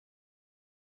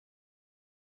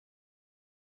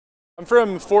I'm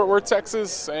from Fort Worth,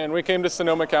 Texas, and we came to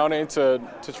Sonoma County to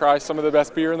try some of the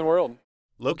best beer in the world.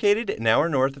 Located an hour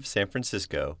north of San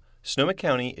Francisco, Sonoma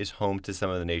County is home to some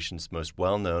of the nation's most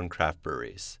well-known craft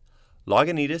breweries.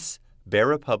 Lagunitas, Bear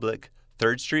Republic,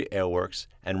 Third Street Ale Works,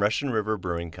 and Russian River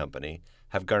Brewing Company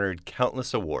have garnered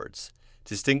countless awards,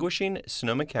 distinguishing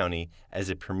Sonoma County as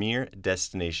a premier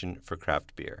destination for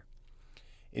craft beer.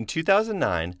 In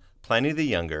 2009, Pliny the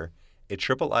Younger, a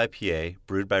triple IPA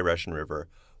brewed by Russian River,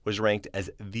 was ranked as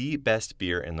the best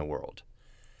beer in the world.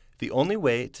 The only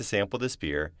way to sample this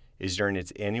beer is during its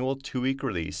annual 2-week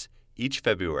release each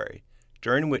February,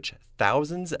 during which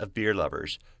thousands of beer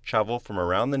lovers travel from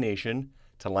around the nation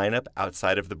to line up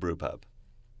outside of the brewpub.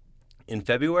 In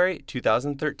February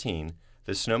 2013,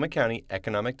 the Sonoma County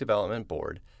Economic Development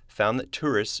Board found that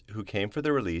tourists who came for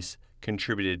the release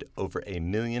contributed over $1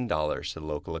 million to the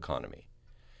local economy.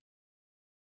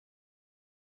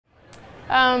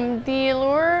 The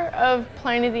allure of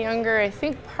Pliny the Younger, I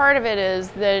think part of it is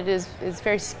that it's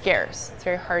very scarce. It's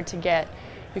very hard to get.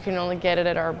 You can only get it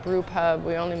at our brew pub.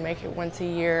 We only make it once a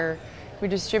year. We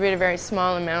distribute a very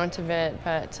small amount of it,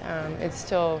 but it's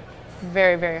still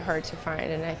very, very hard to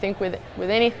find. And I think with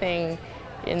anything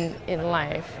in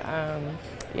life,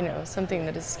 you know, something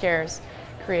that is scarce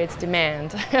creates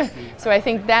demand. So I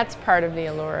think that's part of the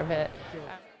allure of it.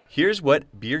 Here's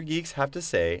what beer geeks have to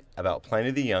say about Pliny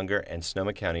the Younger and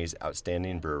Sonoma County's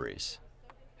outstanding breweries.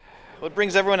 What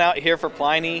brings everyone out here for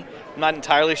Pliny? I'm not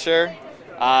entirely sure.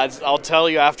 I'll tell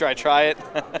you after I try it.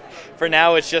 For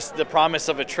now, it's just the promise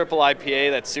of a triple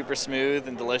IPA that's super smooth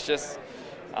and delicious.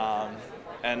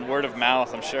 And word of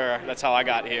mouth, I'm sure. That's how I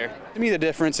got here. To me, the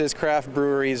difference is craft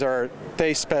breweries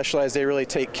they specialize, they really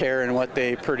take care in what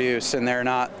they produce, and they're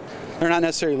not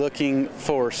necessarily looking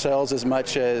for sales as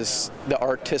much as the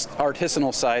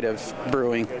artisanal side of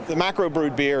brewing. The macro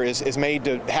brewed beer is made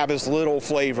to have as little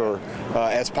flavor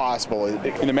as possible.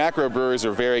 And the macro brewers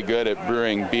are very good at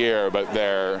brewing beer, but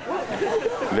their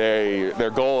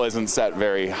goal isn't set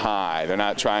very high. They're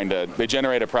not trying to, they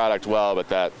generate a product well, but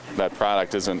that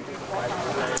product isn't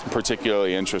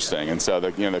particularly interesting. And so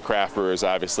the craft brewers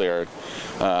obviously are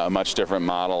a much different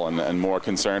model and more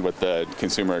concerned with the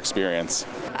consumer experience.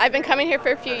 I've been coming here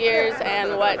for a few years,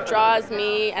 and what draws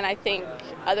me and I think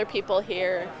other people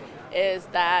here is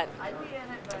that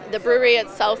the brewery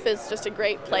itself is just a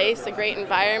great place, a great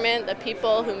environment. The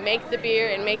people who make the beer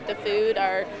and make the food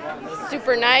are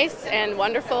super nice and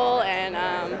wonderful, and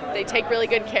they take really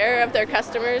good care of their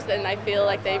customers, and I feel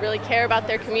like they really care about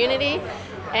their community.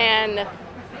 And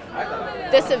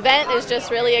this event is just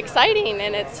really exciting,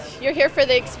 and you're here for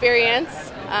the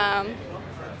experience,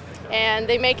 and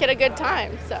they make it a good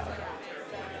time. So.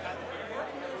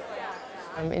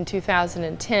 In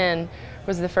 2010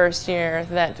 was the first year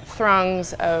that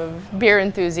throngs of beer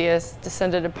enthusiasts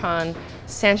descended upon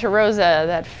Santa Rosa,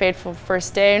 that fateful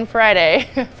first Friday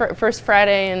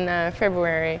in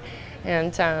February,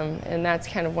 and that's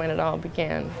kind of when it all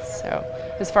began. So,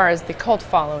 as far as the cult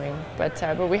following,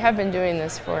 but we have been doing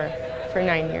this for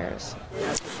 9 years.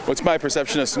 What's my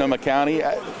perception of Sonoma County?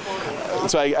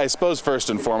 So I suppose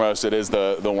first and foremost it is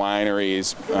the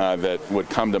wineries that would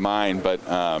come to mind, but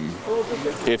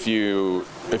if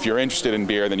you're interested in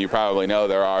beer, then you probably know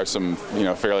there are some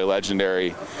fairly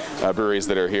legendary breweries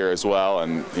that are here as well,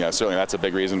 and certainly that's a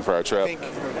big reason for our trip. I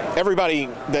think everybody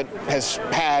that has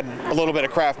had a little bit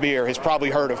of craft beer has probably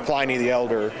heard of Pliny the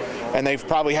Elder, and they've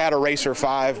probably had a Racer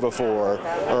 5 before,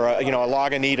 or a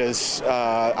Lagunitas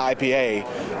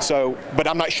IPA. So, but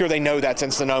I'm not sure they know that's in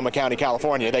Sonoma County,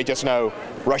 California. They just know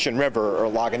Russian River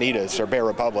or Lagunitas or Bear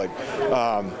Republic.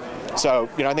 So,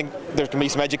 I think there can be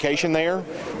some education there.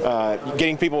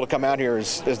 Getting people to come out here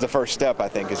is the first step, I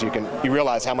think, is you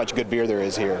realize how much good beer there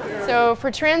is here. So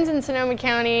for trends in Sonoma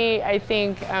County, I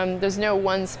think there's no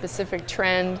one specific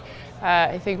trend.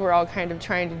 I think we're all kind of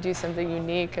trying to do something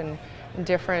unique and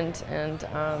different,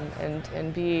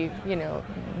 and be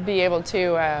able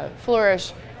to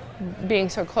flourish, being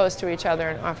so close to each other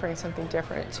and offering something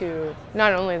different to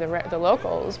not only the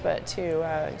locals, but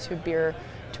to beer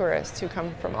tourists who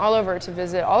come from all over to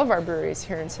visit all of our breweries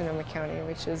here in Sonoma County,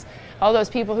 which is all those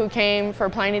people who came for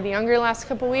Pliny the Younger last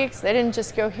couple weeks. They didn't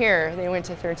just go here. They went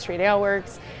to Third Street Ale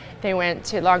Works, they went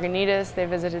to Lagunitas, they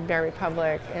visited Bear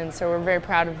Republic, and so we're very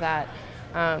proud of that,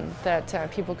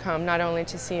 that people come not only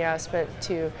to see us, but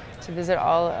to visit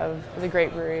all of the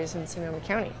great breweries in Sonoma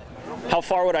County. How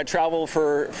far would I travel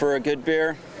for a good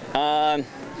beer?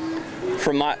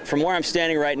 From where I'm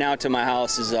standing right now to my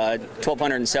house is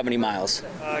 1,270 miles.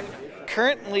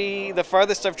 Currently, the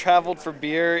farthest I've traveled for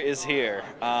beer is here.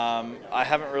 I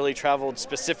haven't really traveled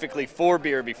specifically for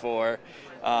beer before.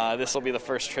 This will be the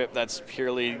first trip that's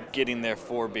purely getting there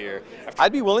for beer.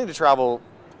 I'd be willing to travel.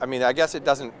 I mean, I guess it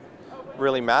doesn't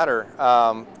really matter.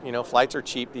 You know, flights are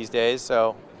cheap these days,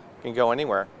 so you can go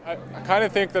anywhere. I kind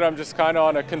of think that I'm just kind of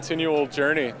on a continual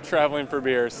journey traveling for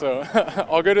beer, so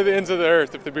I'll go to the ends of the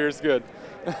earth if the beer's good.